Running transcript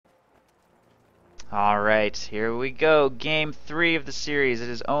Alright, here we go. Game 3 of the series. It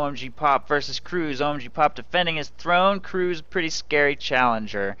is OMGPOP versus Cruzz. OMGPOP defending his throne. Cruzz, pretty scary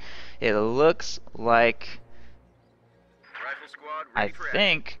challenger. It looks like... I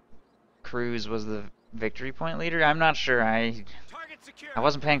think Cruzz was the victory point leader. I'm not sure. I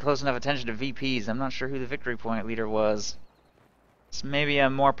wasn't paying close enough attention to VPs. I'm not sure who the victory point leader was. So maybe a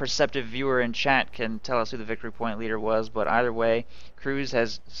more perceptive viewer in chat can tell us who the victory point leader was, but either way, Cruzz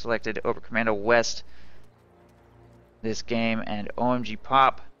has selected Oberkommando West this game, and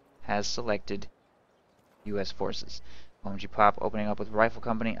OMGPOP has selected U.S. forces. OMGPOP opening up with Rifle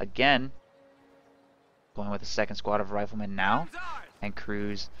Company again, going with the second squad of riflemen now, and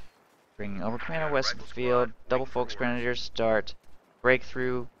Cruzz bringing Oberkommando West to the field. Double Focus Grenadiers start,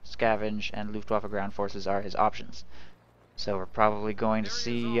 Breakthrough, Scavenge, and Luftwaffe ground forces are his options. So we're probably going to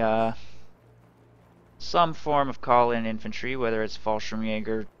see some form of call-in infantry, whether it's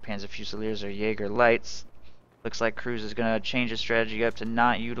Fallschirmjäger, Panzer Fusiliers, or Jaeger Lights. Looks like Cruzz is going to change his strategy up to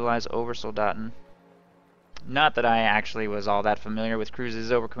not utilize Obersoldaten. Not that I actually was all that familiar with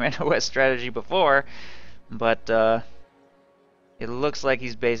Cruzz's Oberkommando West strategy before, but it looks like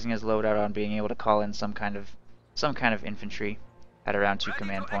he's basing his loadout on being able to call in some kind of infantry at around 2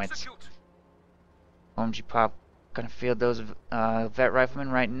 command points. OMGPOP gonna field those vet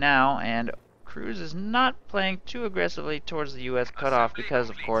riflemen right now, and Cruzz is not playing too aggressively towards the U.S. cutoff because,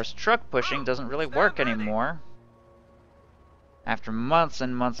 of course, truck pushing doesn't really work anymore. After months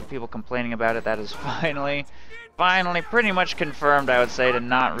and months of people complaining about it, that is finally pretty much confirmed, I would say, to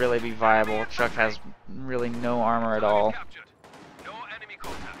not really be viable. Truck has really no armor at all.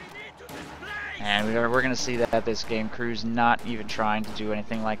 And we're gonna see that this game. Cruzz not even trying to do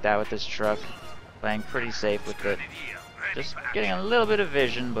anything like that with this truck. Playing pretty safe with it. Just getting a little bit of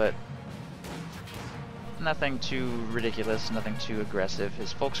vision, but nothing too ridiculous, nothing too aggressive.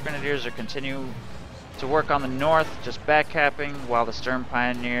 His Volksgrenadiers are continue to work on the north, just backcapping, while the Sturm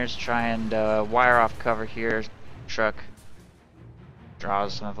Pioneers try and wire off cover here. Truck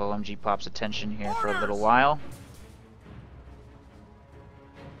draws some of OMGPOP's attention here for a little while.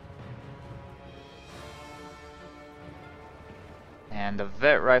 And the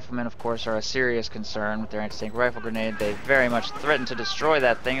vet riflemen, of course, are a serious concern with their anti-tank rifle grenade. They very much threaten to destroy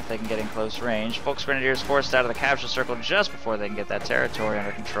that thing if they can get in close range. Volksgrenadiers forced out of the capture circle just before they can get that territory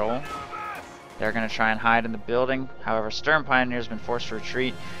under control. They're going to try and hide in the building. However, Sturm Pioneers have been forced to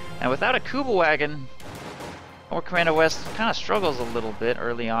retreat. And without a Kubelwagen, Oberkommando West kind of struggles a little bit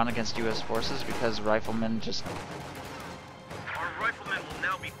early on against U.S. forces because riflemen just... Our riflemen will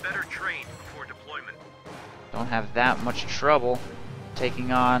now be better trained before deployment. Don't have that much trouble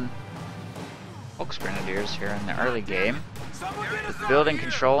taking on Volksgrenadiers here in the early game. With building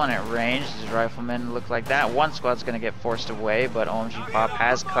control and at range, these riflemen look like that. One squad's going to get forced away, but OMGPOP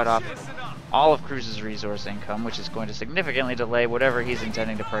has cut off all of Cruzz's resource income, which is going to significantly delay whatever he's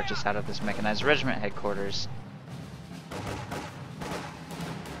intending to purchase out of this mechanized regiment headquarters.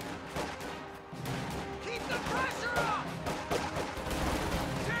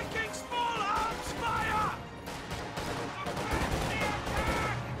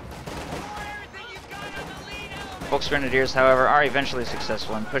 Volksgrenadiers, however, are eventually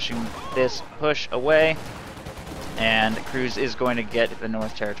successful in pushing this push away, and Cruzz is going to get the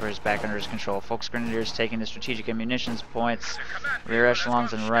North Territories back under his control. Volksgrenadiers taking the strategic ammunitions points, rear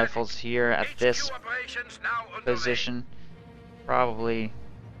echelons and rifles here at this position. Probably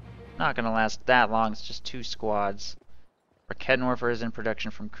not going to last that long. It's just 2 squads. Raketenwerfer is in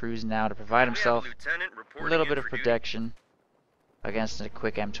production from Cruzz now to provide himself a little bit of protection against a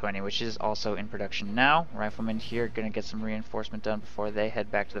quick M20, which is also in production now. Riflemen here going to get some reinforcement done before they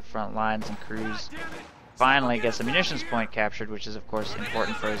head back to the front lines, and Cruzz finally gets a munitions point captured, which is of course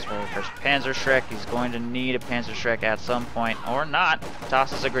important for his very first Panzerschreck. He's going to need a Panzerschreck at some point, or not.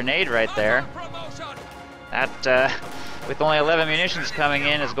 Tosses a grenade right there. That, with only 11 munitions coming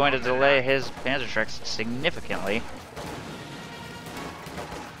in, is going to delay his Panzerschrecks significantly.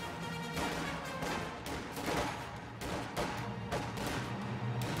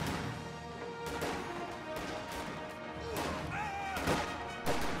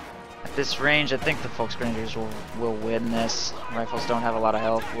 At this range, I think the Volksgrenadiers will win this. Rifles don't have a lot of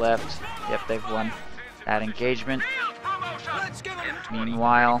health left. Yep, they've won that engagement.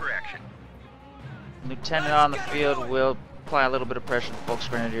 Meanwhile, Lieutenant on the field will apply a little bit of pressure to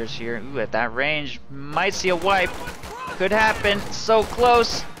Volksgrenadiers here. Ooh, at that range, might see a wipe. Could happen. So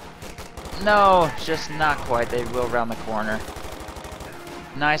close. No, just not quite. They will round the corner.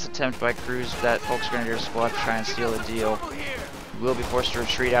 Nice attempt by Cruzz, that Volksgrenadier squad, to try and steal the deal. Will be forced to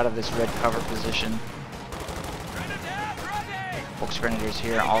retreat out of this red cover position. Volks Grenadiers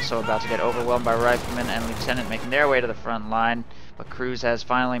here also about to get overwhelmed by Riflemen and Lieutenant making their way to the front line, but Cruzz has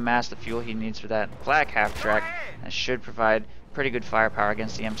finally massed the fuel he needs for that flak half-track and should provide pretty good firepower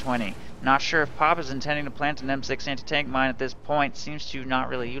against the M20. Not sure if Pop is intending to plant an M6 anti-tank mine at this point. Seems to not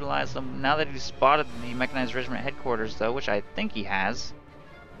really utilize them. Now that he's spotted the Mechanized Regiment headquarters, though, which I think he has.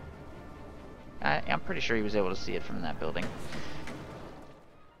 I'm pretty sure he was able to see it from that building.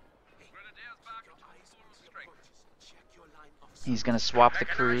 He's going to swap the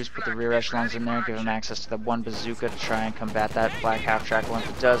Cruzz, put the rear echelons in there, give him access to the one bazooka to try and combat that flak half-track once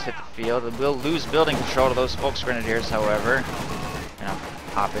it does hit the field. It will lose building control to those Volks Grenadiers, however.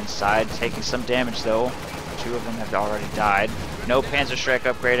 Hop inside, taking some damage though. 2 of them have already died. No Panzerschreck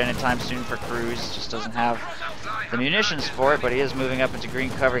upgrade anytime soon for Cruzz. Just doesn't have the munitions for it, but he is moving up into green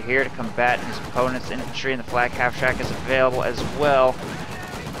cover here to combat his opponent's infantry, and the flak half-track is available as well.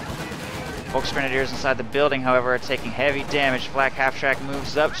 Volks Grenadiers inside the building, however, are taking heavy damage. Flak half-track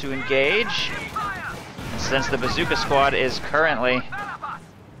moves up to engage. And since the bazooka squad is currently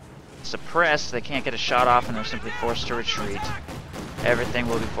suppressed, they can't get a shot off and they're simply forced to retreat. Everything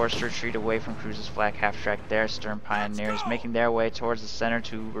will be forced to retreat away from Cruzz's flak half-track there. Stern Pioneers making their way towards the center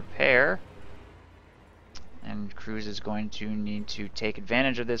to repair. And Cruzz is going to need to take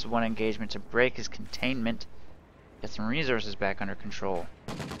advantage of this one engagement to break his containment. Get some resources back under control.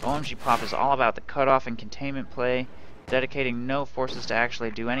 OMGPOP is all about the cutoff and containment play, dedicating no forces to actually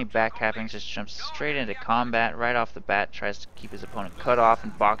do any backcapping, just jumps straight into combat right off the bat, tries to keep his opponent cut off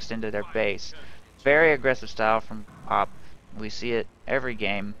and boxed into their base. Very aggressive style from Pop. We see it every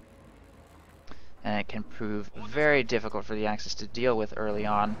game, and it can prove very difficult for the Axis to deal with early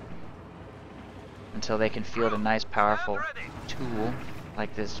on, until they can field a nice powerful tool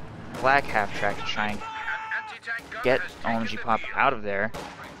like this flak half-track to try and get OMGPOP out of there.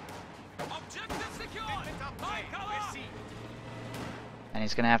 And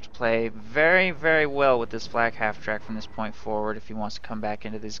he's going to have to play very, very well with this flak half-track from this point forward if he wants to come back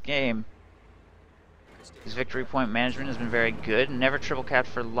into this game. His victory point management has been very good, never triple capped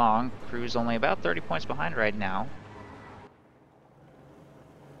for long. Cruzz only about 30 points behind right now.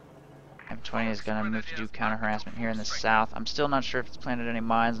 M20 is going to move to do counter-harassment here in the south. I'm still not sure if it's planted any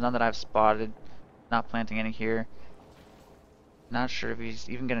mines, none that I've spotted. Not planting any here. Not sure if he's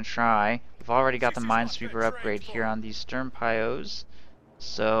even going to try. We've already got the Minesweeper upgrade here on these Stern Pios,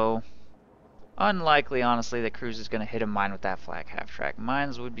 so unlikely, honestly, that Cruzz is going to hit a mine with that flak half-track.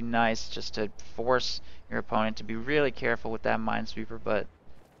 Mines would be nice just to force your opponent to be really careful with that Minesweeper, but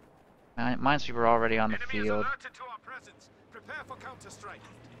Minesweeper already on the field.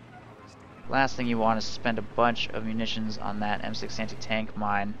 Last thing you want is to spend a bunch of munitions on that M6 anti-tank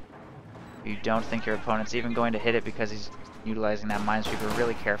mine. You don't think your opponent's even going to hit it because he's utilizing that Minesweeper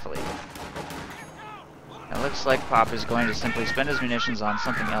really carefully. It looks like Pop is going to simply spend his munitions on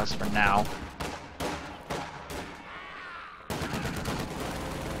something else for now.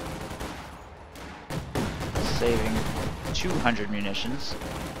 Saving 200 munitions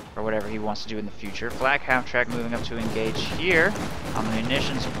for whatever he wants to do in the future. Flak half-track moving up to engage here on the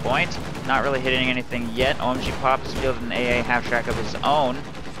munitions point. Not really hitting anything yet. OMGPOP has fielded an AA half-track of his own,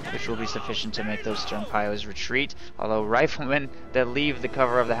 which will be sufficient to make those Stern Pios retreat. Although Riflemen that leave the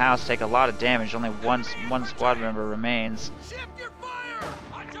cover of the house take a lot of damage. Only one squad member remains. Shift your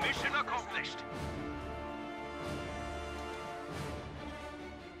fire! Mission accomplished.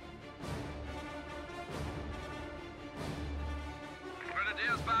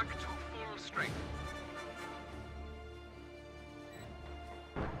 Grenadiers back to full strength.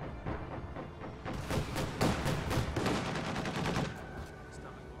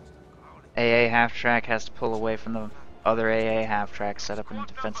 AA half-track has to pull away from the other AA half-track, set up in a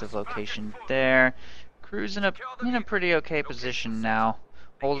defensive location there. Cruzz in a pretty okay position now.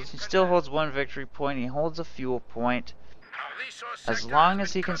 He still holds one victory point, he holds a fuel point. As long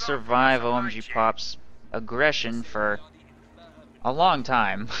as he can survive OMGPOP's aggression for a long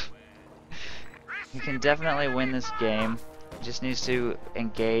time, he can definitely win this game. He just needs to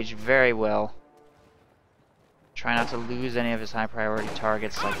engage very well. Try not to lose any of his high priority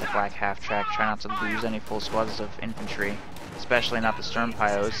targets like the flak half-track. Try not to lose any full squads of infantry, especially not the Stern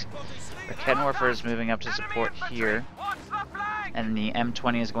Pios. The Kettenwerfer is moving up to support here, and the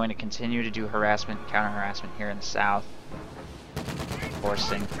M20 is going to continue to do harassment and counter-harassment here in the south,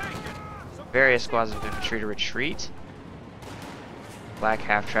 forcing various squads of infantry to retreat. Flak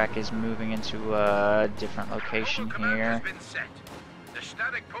half-track is moving into a different location here. The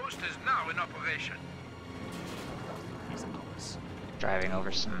static post is now in operation. Driving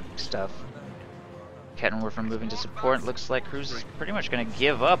over some stuff. Rakettenwerfer moving to support. Looks like Cruzz is pretty much going to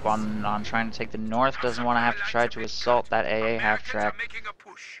give up on trying to take the north. Doesn't want to have to try to assault that AA half-track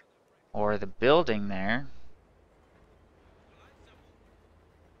or the building there.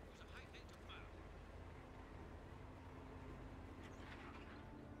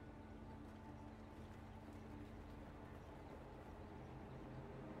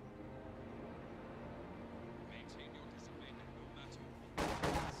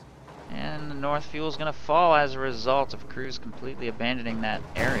 And the north fuel is going to fall as a result of Cruzz completely abandoning that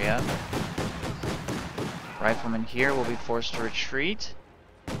area. Riflemen here will be forced to retreat.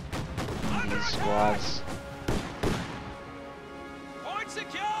 And these squads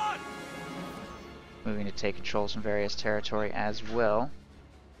moving to take control of some various territory as well.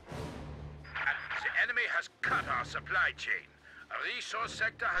 The enemy has cut our supply chain. A resource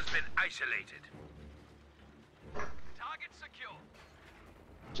sector has been isolated. Target secure.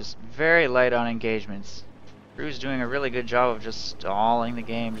 Just very light on engagements. Cruzz doing a really good job of just stalling the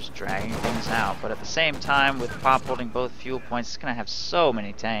game, just dragging things out. But at the same time, with Pop holding both fuel points, he's going to have so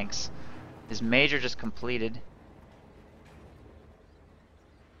many tanks. His major just completed.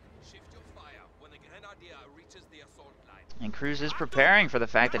 And Cruzz is preparing for the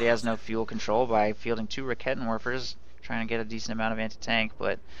fact that he has no fuel control by fielding 2 Rakettenwerfers, trying to get a decent amount of anti-tank,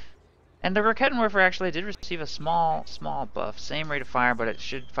 and the Rakettenwerfer actually did receive a small buff. Same rate of fire, but it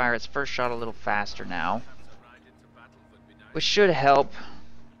should fire its first shot a little faster now, which should help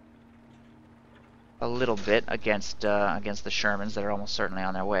a little bit against the Shermans that are almost certainly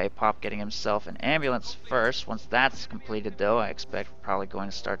on their way. Pop getting himself an ambulance first. Once that's completed, though, I expect we're probably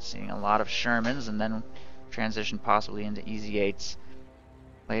going to start seeing a lot of Shermans, and then transition possibly into Easy 8s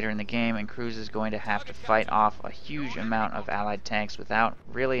later in the game, and Cruzz is going to have to fight off a huge amount of allied tanks without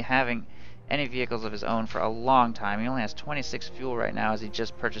really having any vehicles of his own for a long time. He only has 26 fuel right now as he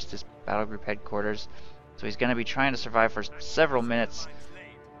just purchased his battle group headquarters, so he's going to be trying to survive for several minutes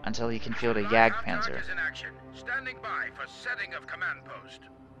until he can field a Jagdpanzer. Standing by for setting of command post.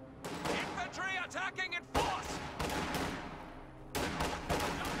 Infantry attacking in force.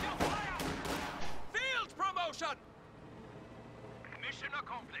 Field promotion. Mission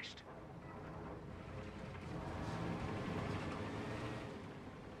accomplished.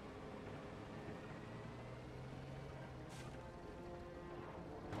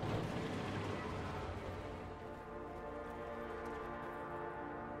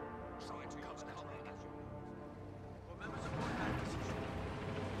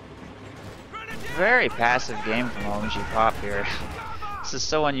 Very passive game from OMGPOP here. This is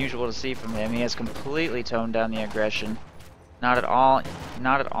so unusual to see from him. He has completely toned down the aggression. Not at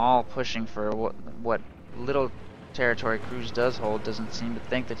all pushing for what little territory Cruzz does hold. Doesn't seem to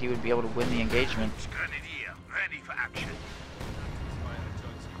think that he would be able to win the engagement.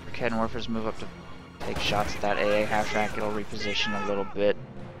 Rakettenwerfers move up to take shots at that AA half-track. It'll reposition a little bit.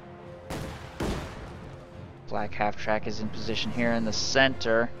 Black half-track is in position here in the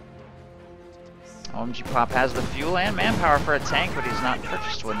center. OMGPOP has the fuel and manpower for a tank, but he's not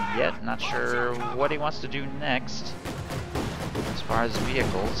purchased one yet. Not sure what he wants to do next as far as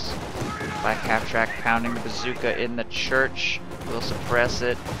vehicles. Black half-track pounding the bazooka in the church. Will suppress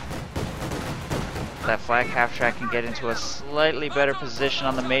it. That flag half-track can get into a slightly better position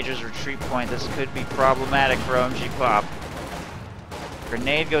on the Major's retreat point. This could be problematic for OMGPOP.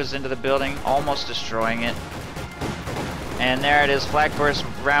 Grenade goes into the building, almost destroying it. And there it is, Flak Burst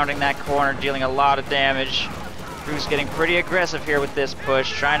rounding that corner, dealing a lot of damage. Cruzz getting pretty aggressive here with this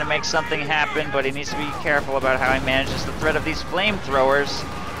push, trying to make something happen, but he needs to be careful about how he manages the threat of these flamethrowers.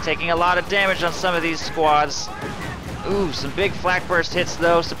 Taking a lot of damage on some of these squads. Ooh, some big Flak Burst hits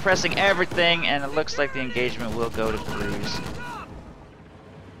though, suppressing everything, and it looks like the engagement will go to Cruzz.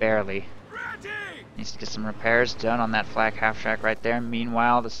 Barely. Needs to get some repairs done on that flak half-track right there.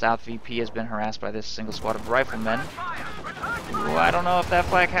 Meanwhile, the South VP has been harassed by this single squad of riflemen. Ooh, I don't know if that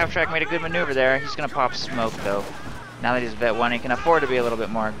flak half-track made a good maneuver there. He's going to pop smoke, though. Now that he's Vet 1, he can afford to be a little bit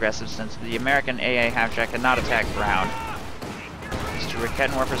more aggressive since the American AA half-track cannot attack ground. These 2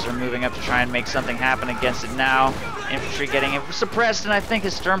 Rakettenwerfers are moving up to try and make something happen against it now. Infantry getting suppressed, and I think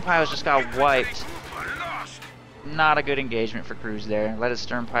his stern piles just got wiped. Not a good engagement for Cruzz there. Let his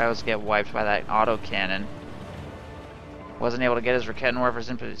stern piles get wiped by that autocannon. Wasn't able to get his Rakettenwerfers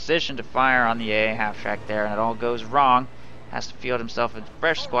in position to fire on the AA half-track there, and it all goes wrong. Has to field himself a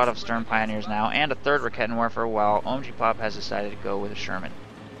fresh squad of stern pioneers now, and a 3rd Rakettenwerfer, while OMGPOP has decided to go with a Sherman.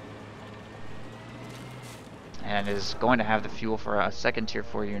 And is going to have the fuel for a 2nd tier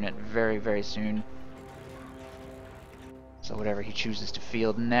 4 unit very, very soon. So whatever he chooses to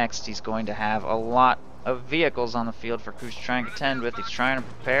field next, he's going to have a lot of vehicles on the field for Cruzz to try and contend with. He's trying to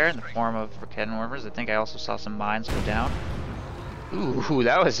prepare in the form of Reckenwormers. I think I also saw some mines go down. Ooh,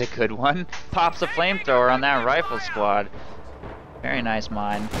 that was a good one. Pops a flamethrower on that rifle squad. Very nice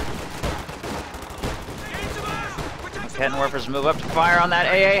mine. Reckenwormers move up to fire on that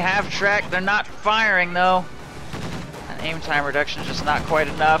AA half-track. They're not firing, though. That aim time reduction is just not quite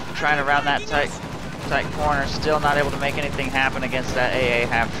enough. Trying to round that tight corner. Still not able to make anything happen against that AA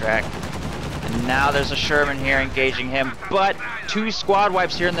half-track. And now there's a Sherman here engaging him, but 2 squad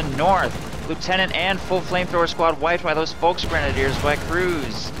wipes here in the north. Lieutenant and full flamethrower squad wiped by those Volksgrenadiers by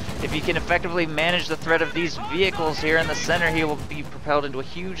Cruzz. If he can effectively manage the threat of these vehicles here in the center, he will be propelled into a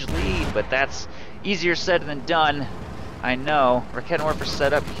huge lead, but that's easier said than done. I know. Reckenwerfer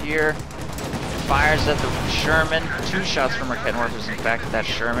set up here. Fires at the Sherman. 2 shots from Reckenwerfers, in fact, at that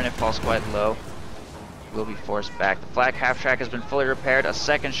Sherman. It falls quite low. Will be forced back. The flak half-track has been fully repaired. A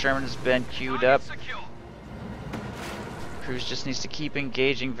second Sherman has been queued up. Cruzz just needs to keep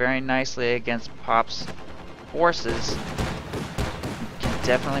engaging very nicely against Pop's forces. He can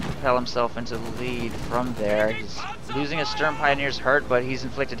definitely propel himself into the lead from there. He's losing his Sturm Pioneers hurt, but he's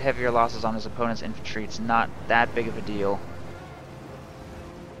inflicted heavier losses on his opponent's infantry. It's not that big of a deal.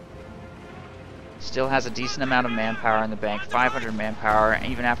 Still has a decent amount of manpower in the bank, 500 manpower,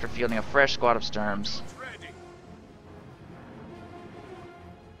 even after fielding a fresh squad of Sturms.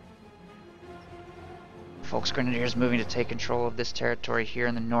 Volksgrenadiers moving to take control of this territory here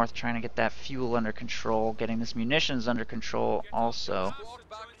in the north, trying to get that fuel under control, getting this munitions under control also.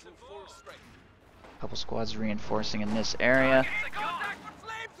 A couple squads reinforcing in this area.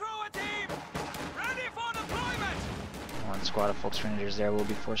 One squad of Volksgrenadiers there will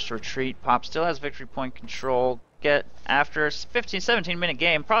be forced to retreat. Pop still has victory point control. After a 15-17 minute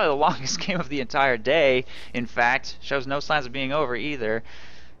game, probably the longest game of the entire day, in fact. Shows no signs of being over either.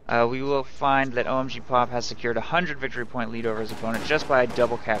 We will find that OMGPOP has secured a 100 victory point lead over his opponent just by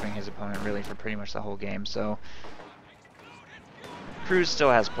double capping his opponent really for pretty much the whole game. So Cruzz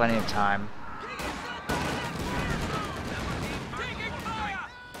still has plenty of time.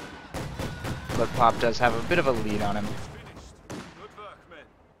 But Pop does have a bit of a lead on him.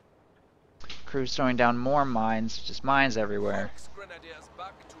 Cruzz throwing down more mines, just mines everywhere.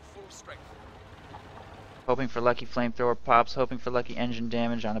 Hoping for lucky flamethrower pops, hoping for lucky engine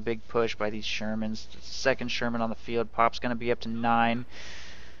damage on a big push by these Shermans. Second Sherman on the field. Pop's going to be up to 9.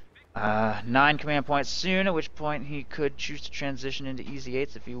 9 command points soon, at which point he could choose to transition into Easy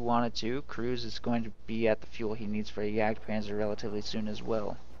 8s if he wanted to. Cruzz is going to be at the fuel he needs for a Jagdpanzer relatively soon as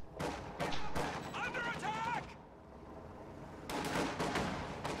well.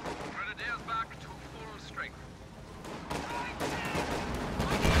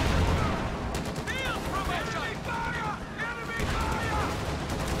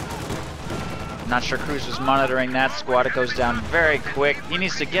 Not sure Cruzz was monitoring that squad. It goes down very quick. He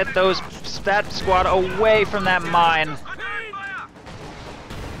needs to get that squad away from that mine.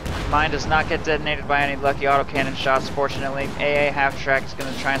 Mine does not get detonated by any lucky autocannon shots, fortunately. AA half-track is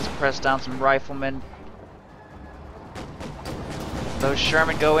going to try and suppress down some riflemen. Those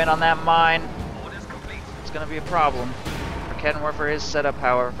Sherman go in on that mine. It's going to be a problem. Reckenwerfer is set up,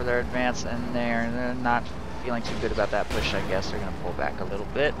 however, for their advance, and they're not feeling too good about that push, I guess. They're going to pull back a little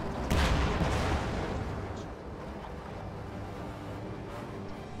bit.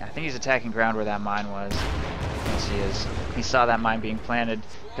 I think he's attacking ground where that mine was. Yes, he is. He saw that mine being planted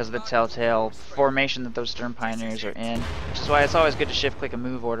because of the telltale formation that those Sturm Pioneers are in, which is why it's always good to shift-click a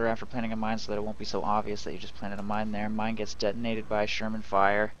move order after planting a mine so that it won't be so obvious that you just planted a mine there. Mine gets detonated by Sherman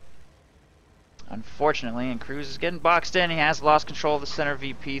fire. Unfortunately, and Cruzz is getting boxed in. He has lost control of the center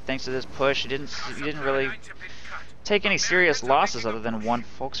VP thanks to this push. He didn't really take any serious losses other than 1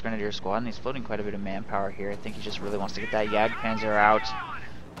 Volksgrenadier squad, and he's floating quite a bit of manpower here. I think he just really wants to get that Jagdpanzer out.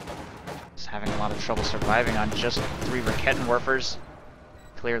 He's having a lot of trouble surviving on just 3 Reckenwerfers,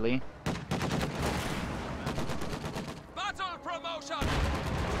 clearly. Battle promotion.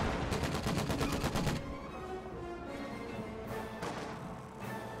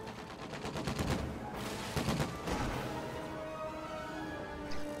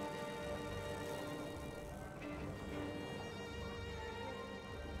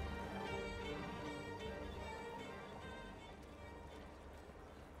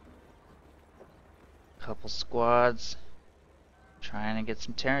 Couple squads trying to get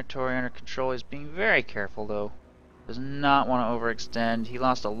some territory under control. He's being very careful though. Does not want to overextend. He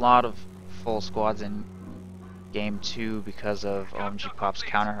lost a lot of full squads in game 2 because of OMGPOP's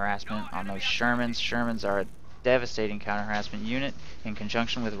counter harassment on those Shermans. Shermans are a devastating counter harassment unit in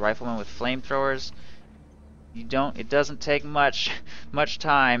conjunction with riflemen with flamethrowers. It doesn't take much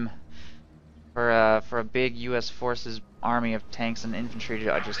time for a big U.S. forces army of tanks and infantry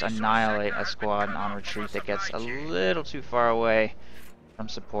to just annihilate a squad on retreat that gets a little too far away from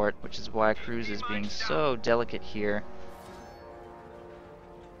support, which is why Cruzz is being so delicate here.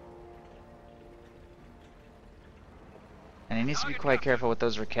 And he needs to be quite careful with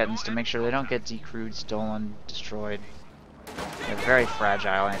those Raketans to make sure they don't get decrewed, stolen, destroyed. They're very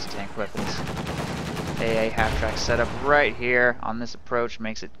fragile anti-tank weapons. AA half-track setup right here on this approach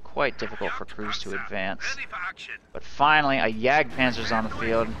makes it quite difficult for Cruzz to advance. But finally, a Jagdpanzer's on the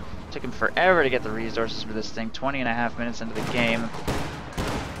field. Took him forever to get the resources for this thing, 20.5 minutes into the game.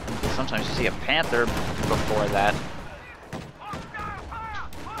 Sometimes you see a Panther before that.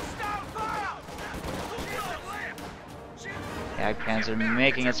 Jagdpanzer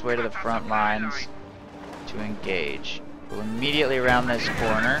making its way to the front lines to engage. Will immediately around this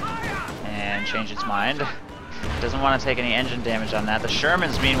corner and change its mind. Doesn't want to take any engine damage on that. The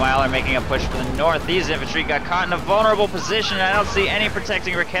Shermans, meanwhile, are making a push for the north. These infantry got caught in a vulnerable position, and I don't see any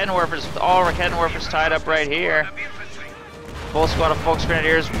protecting Raketenwerfers, with all Raketenwerfers tied up right here. Full squad of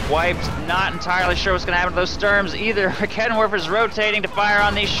Volksgrenadiers wiped. Not entirely sure what's going to happen to those Sturms either. Raketenwerfers rotating to fire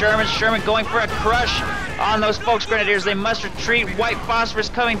on these Shermans. Sherman going for a crush on those Volksgrenadiers. They must retreat. White phosphorus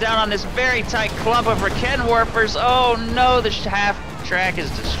coming down on this very tight clump of Raketenwerfers. Oh no, the half track is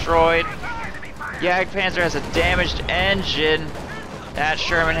destroyed. Jagdpanzer has a damaged engine. That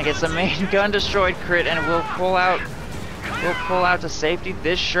Sherman gets a main gun destroyed crit and will pull out to safety.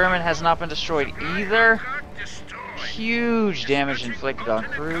 This Sherman has not been destroyed either. Huge damage inflicted on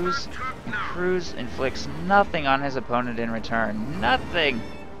Cruzz, and Cruzz inflicts nothing on his opponent in return. Nothing!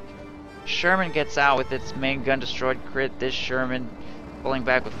 Sherman gets out with its main gun destroyed crit. This Sherman pulling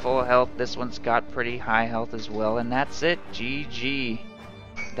back with full health. This one's got pretty high health as well, and that's it. GG.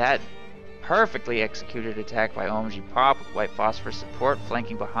 That perfectly executed attack by OMGPOP with white phosphorus support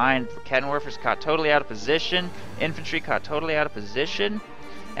flanking behind. Raketenwerfers caught totally out of position. Infantry caught totally out of position.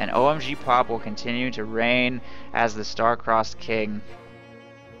 And OMGPOP will continue to reign as the star-crossed king.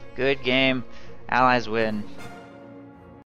 Good game. Allies win.